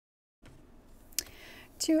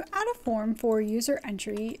To add a form for user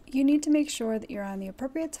entry, you need to make sure that you're on the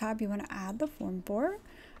appropriate tab you want to add the form for.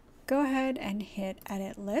 Go ahead and hit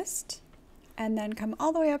Edit List, and then come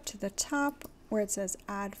all the way up to the top where it says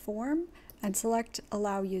Add Form, and select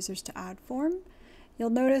Allow Users to Add Form.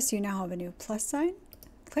 You'll notice you now have a new plus sign.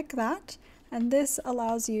 Click that, and this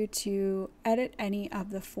allows you to edit any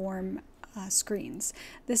of the form screens.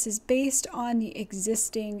 This is based on the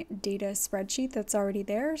existing data spreadsheet that's already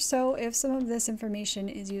there. So if some of this information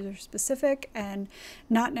is user specific and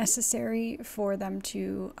not necessary for them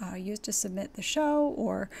to use to submit the show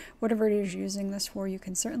or whatever it is you're using this for, you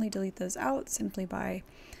can certainly delete those out simply by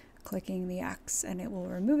clicking the X and it will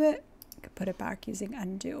remove it. You can put it back using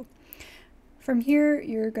undo. From here,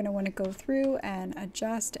 you're going to want to go through and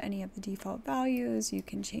adjust any of the default values. You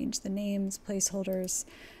can change the names, placeholders,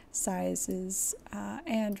 sizes,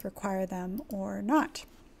 and require them or not.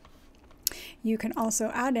 You can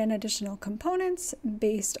also add in additional components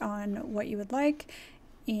based on what you would like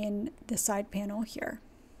in the side panel here.